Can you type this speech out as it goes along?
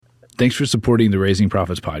Thanks for supporting the Raising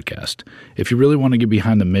Profits podcast. If you really want to get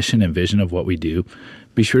behind the mission and vision of what we do,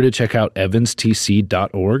 be sure to check out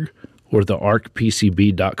evanstc.org or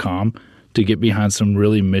thearcpcb.com to get behind some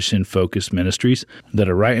really mission-focused ministries that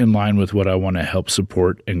are right in line with what I want to help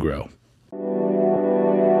support and grow.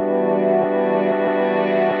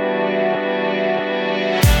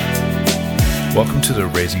 Welcome to the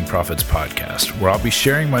Raising Profits podcast, where I'll be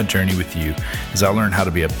sharing my journey with you as I learn how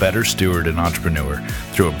to be a better steward and entrepreneur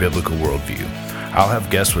through a biblical worldview. I'll have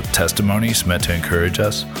guests with testimonies meant to encourage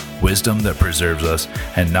us, wisdom that preserves us,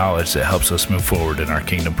 and knowledge that helps us move forward in our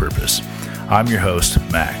kingdom purpose. I'm your host,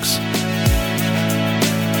 Max.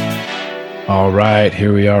 All right,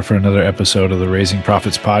 here we are for another episode of the Raising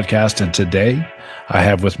Profits podcast, and today I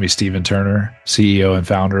have with me Stephen Turner, CEO and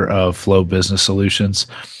founder of Flow Business Solutions.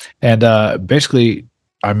 And basically,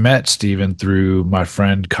 I met Stephen through my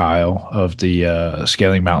friend Kyle of the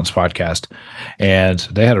Scaling Mountains podcast, and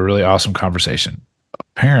they had a really awesome conversation.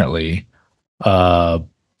 Apparently, God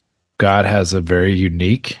has a very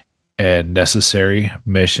unique and necessary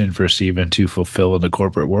mission for Stephen to fulfill in the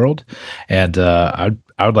corporate world, and I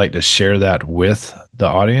would like to share that with the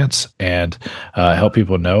audience and help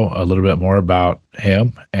people know a little bit more about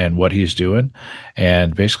him and what he's doing,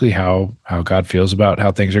 and basically how God feels about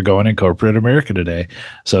how things are going in corporate America today.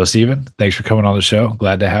 So, Stephen, thanks for coming on the show.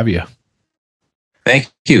 Glad to have you.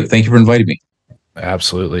 Thank you. Thank you for inviting me.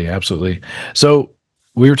 Absolutely, absolutely. So,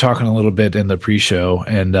 we were talking a little bit in the pre-show,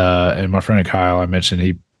 and my friend Kyle, I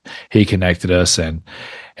mentioned he connected us, and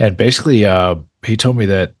basically he told me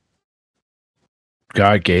that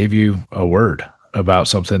God gave you a word about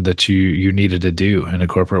something that you needed to do in the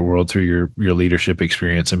corporate world through your leadership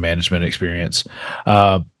experience and management experience.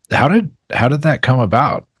 How did that come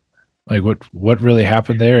about? Like what really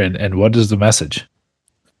happened there, and what is the message?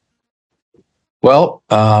 Well,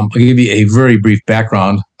 I'll give you a very brief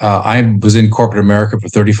background. I was in corporate America for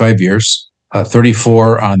 35 years,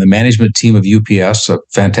 34 on the management team of UPS, a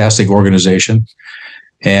fantastic organization.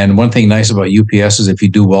 And one thing nice about UPS is if you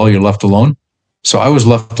do well, you're left alone. So I was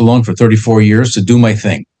left alone for 34 years to do my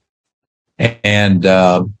thing. And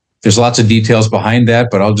there's lots of details behind that,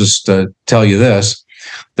 but I'll just tell you this,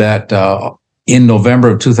 that in November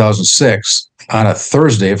of 2006, on a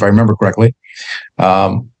Thursday, if I remember correctly,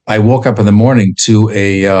 I woke up in the morning to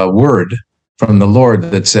a word from the Lord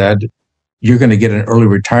that said, you're going to get an early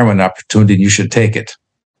retirement opportunity and you should take it.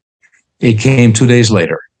 It came 2 days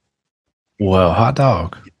later. Well, hot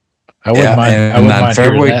dog. I wouldn't mind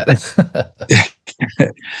February,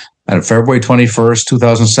 that. On February 21st,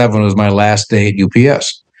 2007 was my last day at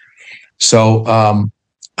UPS. So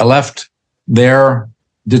I left there,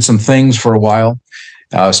 did some things for a while,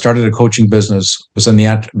 started a coaching business, been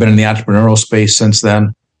in the entrepreneurial space since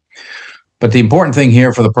then. But the important thing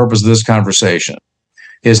here for the purpose of this conversation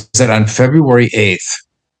is that on February 8th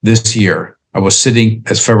this year, I was sitting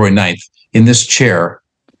as February 9th in this chair,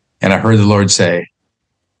 and I heard the Lord say,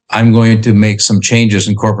 I'm going to make some changes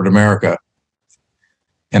in corporate America,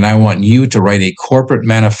 and I want you to write a corporate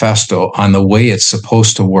manifesto on the way it's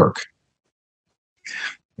supposed to work.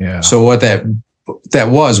 Yeah. So what that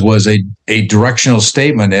was a directional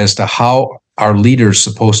statement as to how our leader's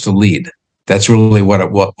supposed to lead. That's really what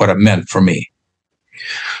it meant for me.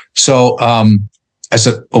 So I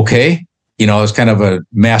said, okay, it's kind of a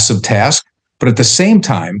massive task, but at the same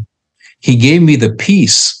time, he gave me the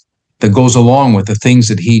peace that goes along with the things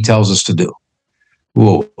that he tells us to do.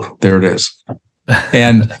 Whoa, there it is.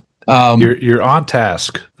 And you're on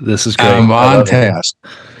task. This is great. I'm on task.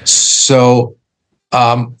 So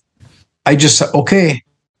I just said, okay,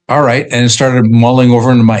 all right, and started mulling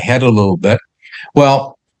over into my head a little bit.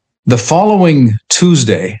 Well, the following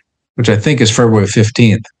Tuesday, which I think is February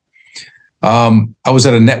 15th, I was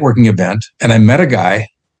at a networking event, and I met a guy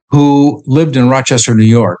who lived in Rochester, New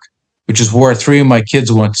York, which is where 3 of my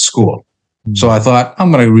kids went to school. So I thought,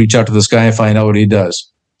 I'm going to reach out to this guy and find out what he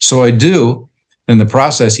does. So I do. In the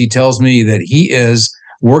process, he tells me that he is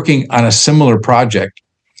working on a similar project,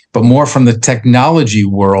 but more from the technology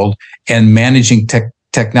world and managing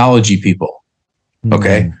technology people.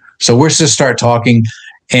 Okay. So we're to start talking,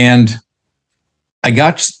 and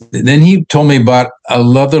then he told me about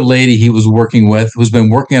another lady he was working with who's been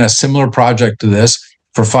working on a similar project to this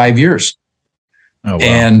for 5 years. Oh, wow.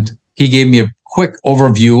 And he gave me a quick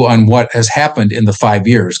overview on what has happened in the 5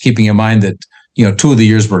 years, keeping in mind that, 2 of the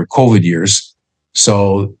years were COVID years.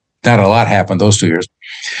 So not a lot happened those 2 years.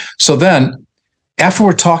 So then after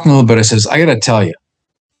we're talking a little bit, I says, I got to tell you,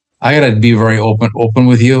 I got to be very open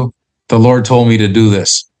with you. The Lord told me to do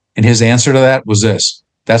this. And his answer to that was this.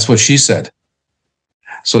 That's what she said.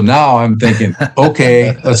 So now I'm thinking,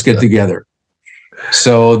 okay, let's get together.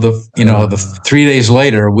 So the 3 days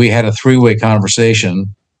later, we had a three-way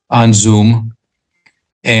conversation on Zoom,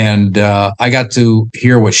 and I got to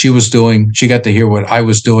hear what she was doing. She got to hear what I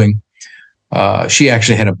was doing. She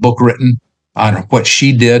actually had a book written on what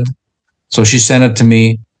she did, so she sent it to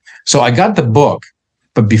me. So I got the book,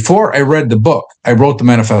 but before I read the book, I wrote the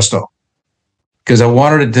manifesto because I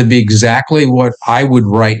wanted it to be exactly what I would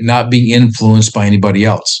write, not being influenced by anybody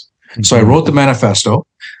else. Mm-hmm. So I wrote the manifesto.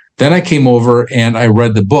 Then I came over and I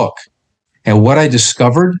read the book. And what I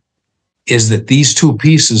discovered is that these two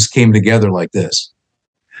pieces came together like this.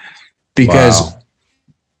 Because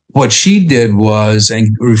what she did was,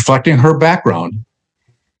 and reflecting her background,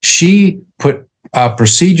 she put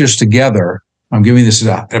procedures together. I'm giving this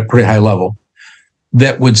at a pretty high level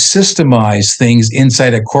that would systemize things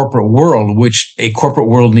inside a corporate world, which a corporate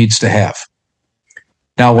world needs to have.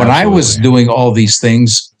 Now, when I was doing all these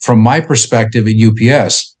things from my perspective at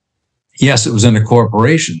UPS, yes, it was in a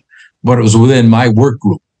corporation, but it was within my work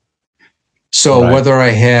group. So whether I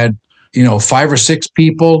had, 5 or 6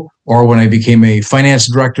 people, or when I became a finance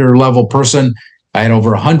director level person, I had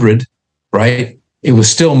over 100, right? It was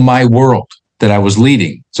still my world that I was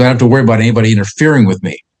leading. So I didn't have to worry about anybody interfering with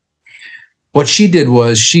me. What she did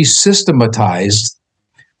was she systematized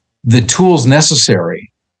the tools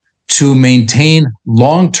necessary to maintain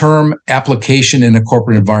long-term application in a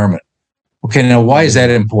corporate environment. Okay, now why is that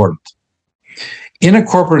important? In a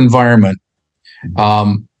corporate environment,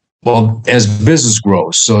 as business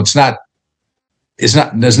grows, so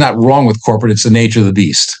there's not wrong with corporate, it's the nature of the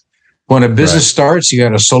beast. When a business starts, you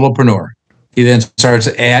got a solopreneur. He then starts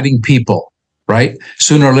adding people, right?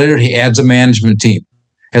 Sooner or later, he adds a management team.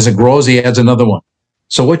 As it grows, he adds another one.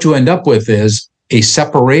 So what you end up with is a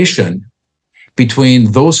separation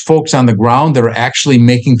between those folks on the ground that are actually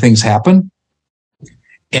making things happen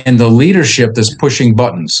and the leadership that's pushing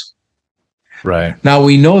buttons. Right. Now,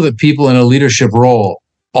 we know that people in a leadership role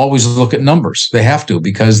always look at numbers. They have to,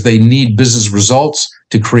 because they need business results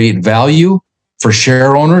to create value for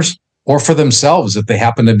share owners or for themselves if they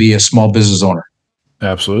happen to be a small business owner.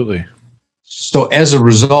 Absolutely. So as a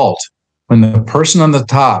result, when the person on the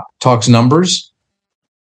top talks numbers,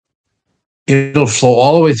 it'll flow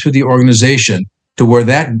all the way through the organization to where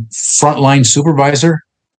that frontline supervisor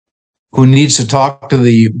who needs to talk to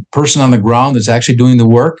the person on the ground that's actually doing the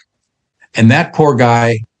work, and that poor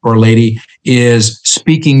guy or lady is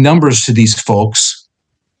speaking numbers to these folks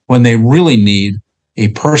when they really need a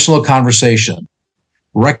personal conversation,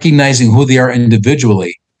 recognizing who they are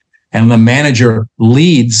individually, and the manager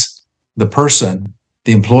leads the person,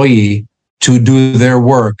 the employee, to do their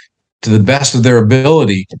work to the best of their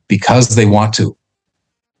ability because they want to.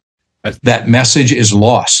 That message is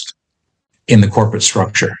lost in the corporate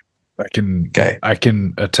structure. I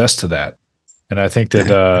can attest to that. And I think that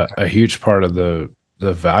a huge part of the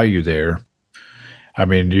value there, I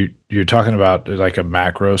mean, you're talking about like a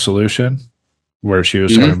macro solution where she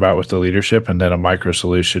was talking about with the leadership, and then a micro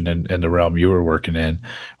solution in the realm you were working in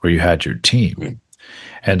where you had your team.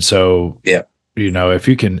 And so, if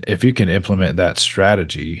you can implement that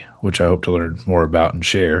strategy, which I hope to learn more about and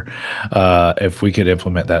share, if we could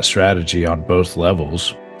implement that strategy on both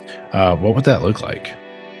levels, what would that look like?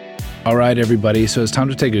 All right, everybody. So it's time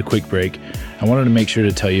to take a quick break. I wanted to make sure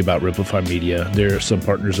to tell you about Ripplify Media. They're some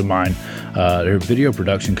partners of mine. They're a video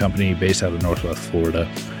production company based out of Northwest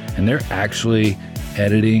Florida, and they're actually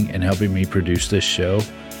editing and helping me produce this show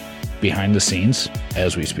behind the scenes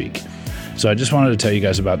as we speak. So I just wanted to tell you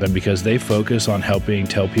guys about them because they focus on helping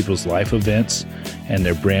tell people's life events and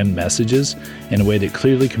their brand messages in a way that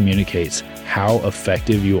clearly communicates how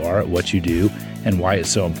effective you are at what you do and why it's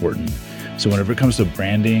so important. So whenever it comes to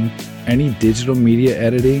branding, any digital media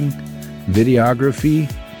editing,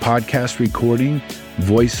 videography, podcast recording,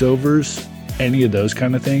 voiceovers, any of those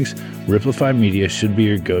kind of things, Ripplify Media should be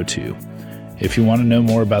your go-to. If you want to know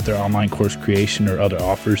more about their online course creation or other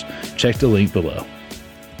offers, check the link below.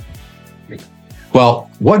 Well,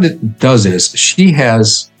 what it does is she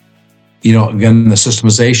has, again, the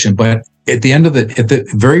systemization, but at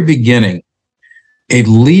the very beginning, a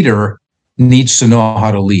leader needs to know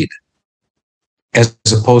how to lead as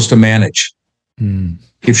opposed to manage.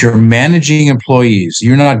 If you're managing employees,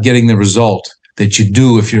 you're not getting the result that you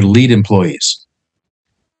do if you're lead employees.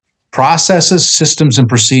 Processes, systems, and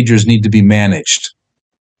procedures need to be managed,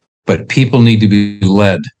 but people need to be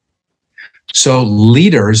led. So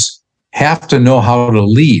leaders have to know how to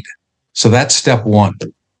lead. So that's step one.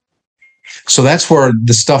 So that's where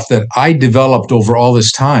the stuff that I developed over all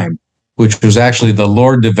this time, which was actually the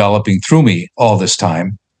Lord developing through me all this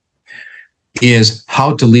time, is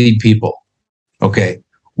how to lead people. Okay.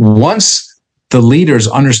 Once the leaders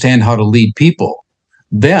understand how to lead people,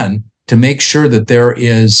 then to make sure that there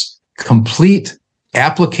is complete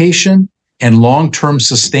application and long-term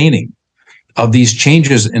sustaining of these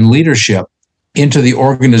changes in leadership into the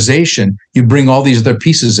organization, you bring all these other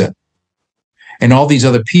pieces in. And all these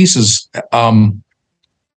other pieces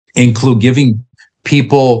include giving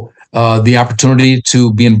people the opportunity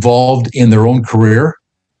to be involved in their own career.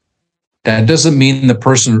 That doesn't mean the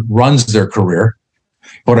person runs their career.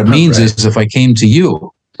 What it means is if I came to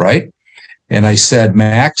you, right, and I said,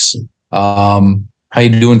 Max, how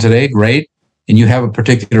you doing today? Great. And you have a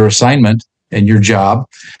particular assignment in your job,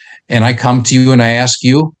 and I come to you and I ask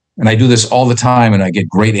you, and I do this all the time, and I get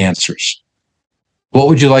great answers. What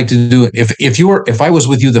would you like to do if I was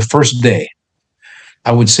with you the first day?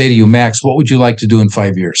 I would say to you, Max, what would you like to do in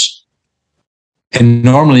 5 years? And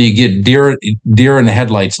normally you get deer in the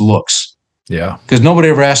headlights looks. Yeah. Because nobody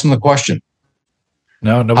ever asked them the question.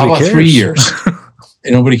 No, nobody cares. How about cares. 3 years?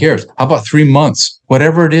 And nobody cares. How about 3 months?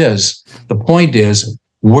 Whatever it is, the point is,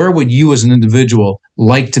 where would you as an individual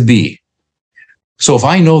like to be? So if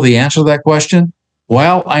I know the answer to that question,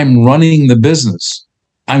 while I'm running the business,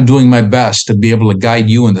 I'm doing my best to be able to guide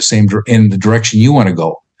you in the direction you want to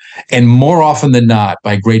go. And more often than not,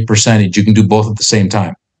 by a great percentage, you can do both at the same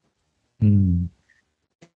time.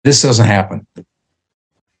 This doesn't happen.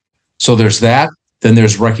 So there's that. Then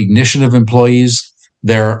there's recognition of employees.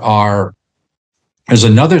 There's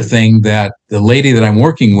another thing that the lady that I'm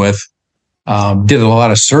working with did a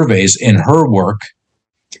lot of surveys in her work,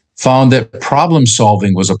 found that problem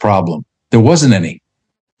solving was a problem. There wasn't any,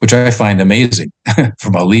 which I find amazing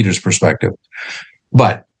from a leader's perspective.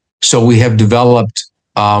 But so we have developed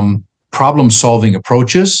problem solving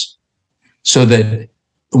approaches so that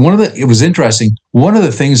it was interesting. One of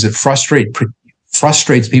the things that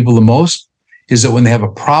frustrates people the most is that when they have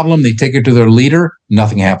a problem, they take it to their leader,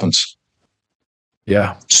 nothing happens.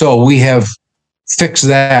 Yeah. So we have fixed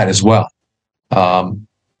that as well. And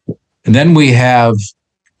then we have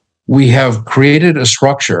created a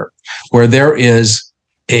structure where there is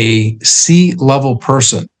a C-level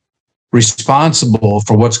person responsible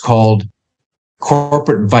for what's called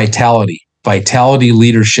corporate vitality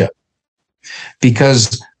leadership.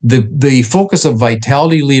 Because the focus of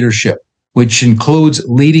vitality leadership, which includes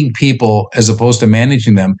leading people as opposed to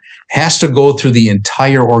managing them, has to go through the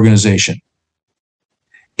entire organization.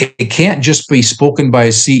 It can't just be spoken by a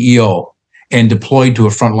CEO and deployed to a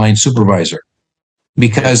frontline supervisor,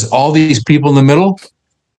 because all these people in the middle,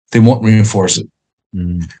 they won't reinforce it.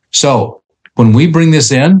 So when we bring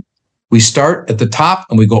this in, we start at the top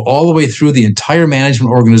and we go all the way through the entire management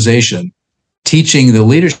organization, teaching the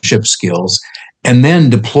leadership skills, and then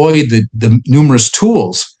deploy the numerous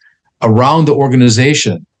tools around the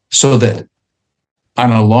organization so that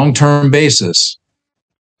on a long-term basis,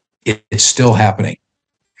 it's still happening.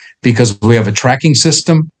 Because we have a tracking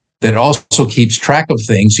system that also keeps track of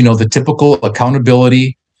things, the typical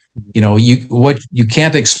accountability, you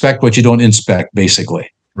can't expect what you don't inspect, basically.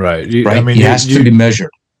 Right. Right. I mean, it has to be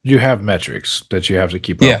measured. You have metrics that you have to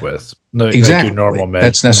keep up with. Exactly. Like your normal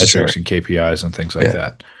That's necessary. metrics and KPIs and things like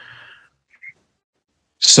that.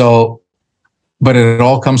 So, but it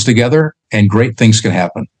all comes together and great things can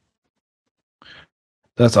happen.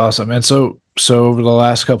 That's awesome. And so over the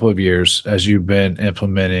last couple of years, as you've been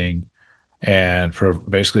implementing and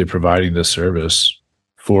basically providing this service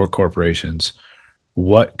for corporations,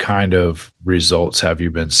 what kind of results have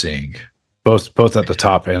you been seeing, both at the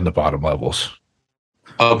top and the bottom levels?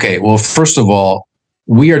 Okay. Well, first of all,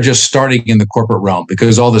 we are just starting in the corporate realm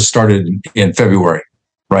because all this started in February,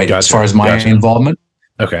 right? Gotcha. As far as my involvement.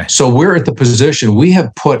 Okay. So we're at the position we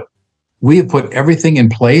have put everything in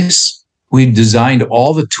place. We've designed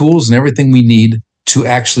all the tools and everything we need to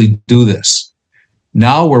actually do this.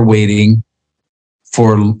 Now we're waiting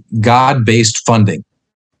for God-based funding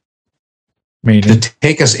to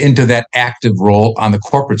take us into that active role on the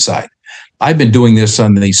corporate side. I've been doing this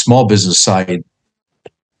on the small business side,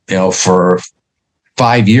 for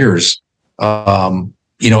 5 years. In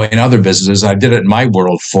other businesses, I did it in my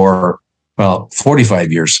world for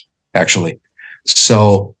 45 years actually.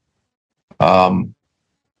 So,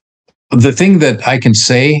 the thing that I can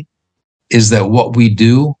say is that what we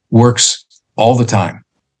do works all the time.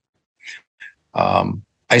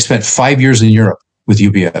 I spent 5 years in Europe with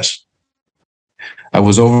UPS. I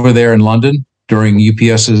was over there in London during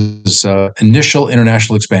UPS's initial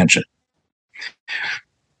international expansion.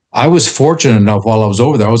 I was fortunate enough while I was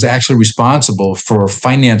over there, I was actually responsible for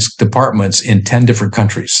finance departments in 10 different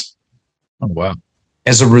countries. Oh, wow.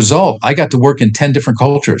 As a result, I got to work in 10 different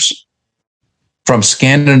cultures. From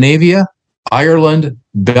Scandinavia, Ireland,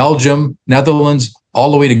 Belgium, Netherlands,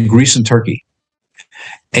 all the way to Greece and Turkey.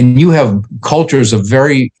 And you have cultures of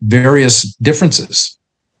very various differences.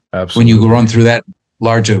 Absolutely. When you run through that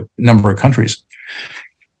large number of countries.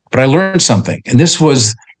 But I learned something, and this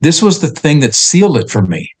was the thing that sealed it for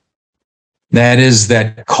me. That is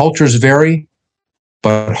that cultures vary,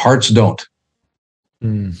 but hearts don't.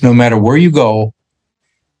 No matter where you go,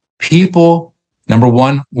 people, number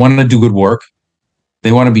one, want to do good work.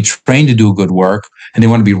 They want to be trained to do good work, and they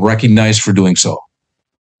want to be recognized for doing so.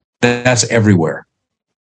 That's everywhere.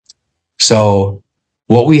 So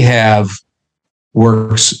what we have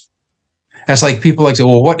works. That's like people like to say,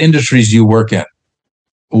 well, what industries do you work in?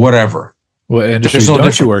 Whatever. What industries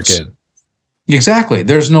don't you work in? Exactly.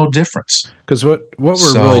 There's no difference. Because what we're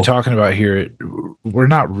really talking about here, we're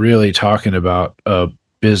not really talking about a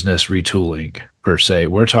business retooling per se.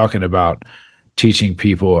 We're talking about teaching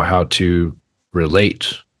people how to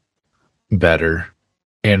relate better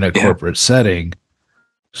in a corporate setting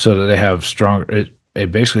so that they have strong.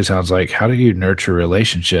 It basically sounds like, how do you nurture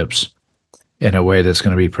relationships in a way that's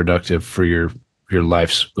going to be productive for your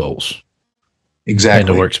life's goals? Exactly.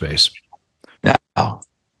 In the workspace. Now,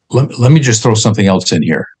 let me just throw something else in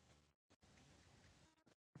here.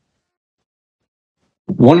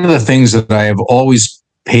 One of the things that I have always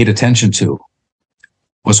paid attention to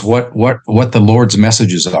was what the Lord's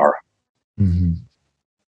messages are. Mm-hmm.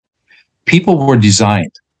 People were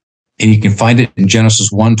designed, and you can find it in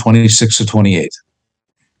Genesis 1:26-28.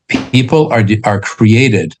 People are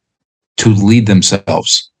created to lead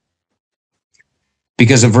themselves.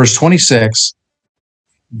 Because in verse 26,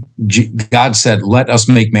 God said, let us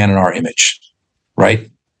make man in our image, right?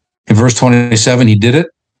 In verse 27, he did it.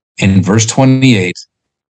 And in verse 28,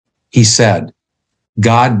 he said,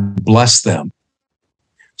 God blessed them.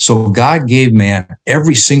 So God gave man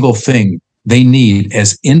every single thing they need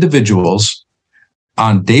as individuals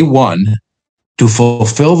on day one to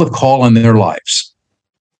fulfill the call in their lives.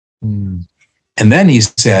 And then he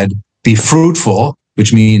said, be fruitful,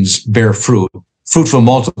 which means bear fruit. Fruitful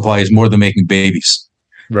multiply is more than making babies.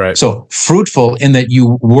 Right. So fruitful in that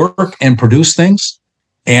you work and produce things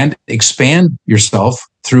and expand yourself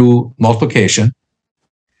through multiplication,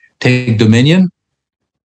 take dominion,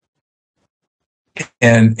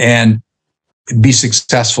 and be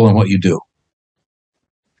successful in what you do.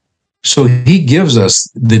 So he gives us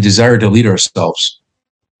the desire to lead ourselves.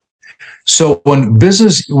 So when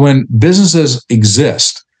businesses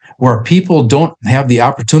exist where people don't have the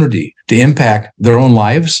opportunity to impact their own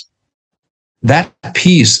lives, that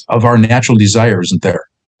piece of our natural desire isn't there.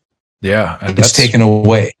 Yeah. And it's taken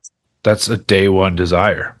away. That's a day one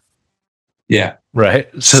desire. Yeah. Right.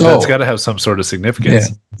 So that's got to have some sort of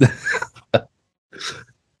significance. Yeah.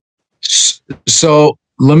 So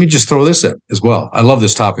let me just throw this in as well. I love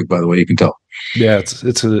this topic, by the way, you can tell. Yeah,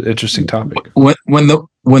 it's an interesting topic. When the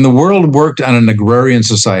world worked on an agrarian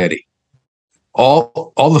society,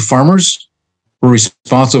 all the farmers were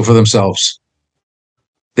responsible for themselves.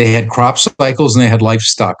 They had crop cycles and they had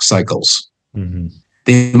livestock cycles. Mm-hmm.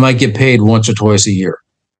 They might get paid once or twice a year.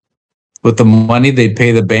 With the money, they'd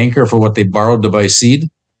pay the banker for what they borrowed to buy seed,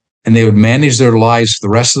 and they would manage their lives for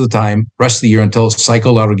the rest of the year until it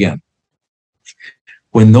cycled out again.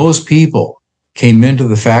 When those people came into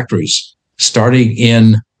the factories, starting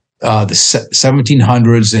in the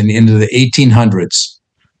 1700s and into the 1800s,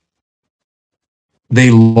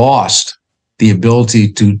 they lost the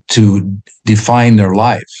ability to define their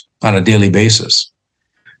life on a daily basis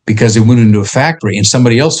because they went into a factory and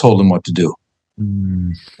somebody else told them what to do.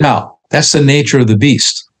 Now, that's the nature of the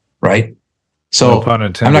beast, right? So no pun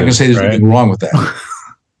intended, I'm not going to say there's anything wrong with that.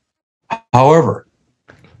 However,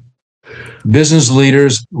 business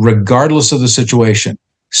leaders, regardless of the situation,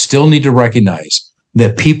 still need to recognize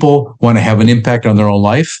that people want to have an impact on their own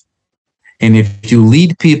life. And if you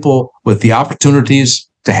lead people with the opportunities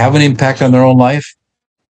to have an impact on their own life,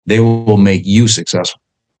 they will make you successful.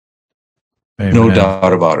 Amen. No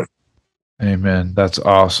doubt about it. Amen. That's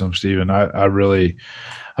awesome, Stephen. I really,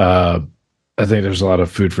 I think there's a lot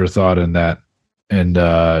of food for thought in that. And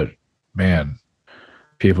man,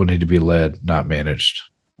 people need to be led, not managed.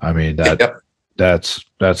 I mean, that's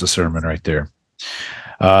a sermon right there.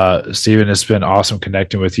 Stephen, it's been awesome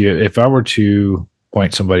connecting with you. If I were to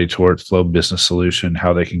point somebody towards Flow Business Solution,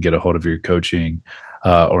 how they can get a hold of your coaching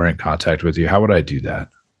or in contact with you, how would I do that?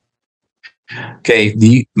 Okay,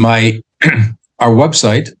 our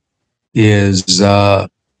website is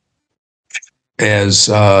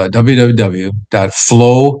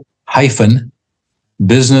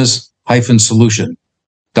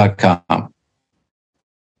www.flow-business-solution.com.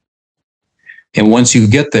 And once you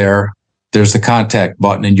get there, there's the contact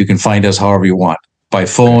button, and you can find us however you want, by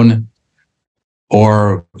phone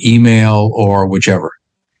or email or whichever.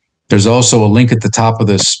 There's also a link at the top of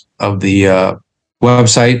the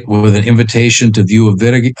website with an invitation to view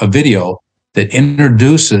a video that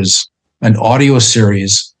introduces an audio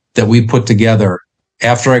series that we put together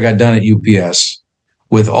after I got done at UPS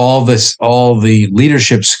with all the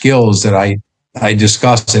leadership skills that I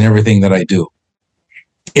discuss in everything that I do.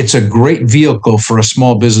 It's a great vehicle for a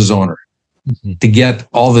small business owner to get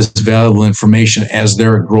all this valuable information as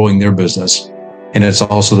they're growing their business. And it's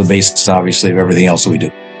also the basis, obviously, of everything else that we do.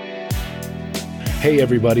 Hey,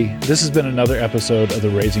 everybody. This has been another episode of the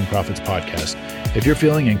Raising Profits podcast. If you're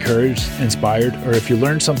feeling encouraged, inspired, or if you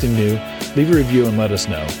learned something new, leave a review and let us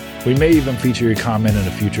know. We may even feature your comment in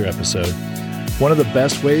a future episode. One of the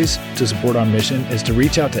best ways to support our mission is to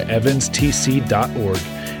reach out to evanstc.org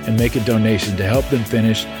and make a donation to help them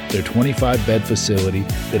finish their 25-bed facility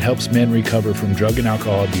that helps men recover from drug and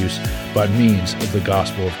alcohol abuse by means of the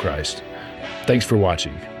gospel of Christ. Thanks for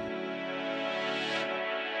watching.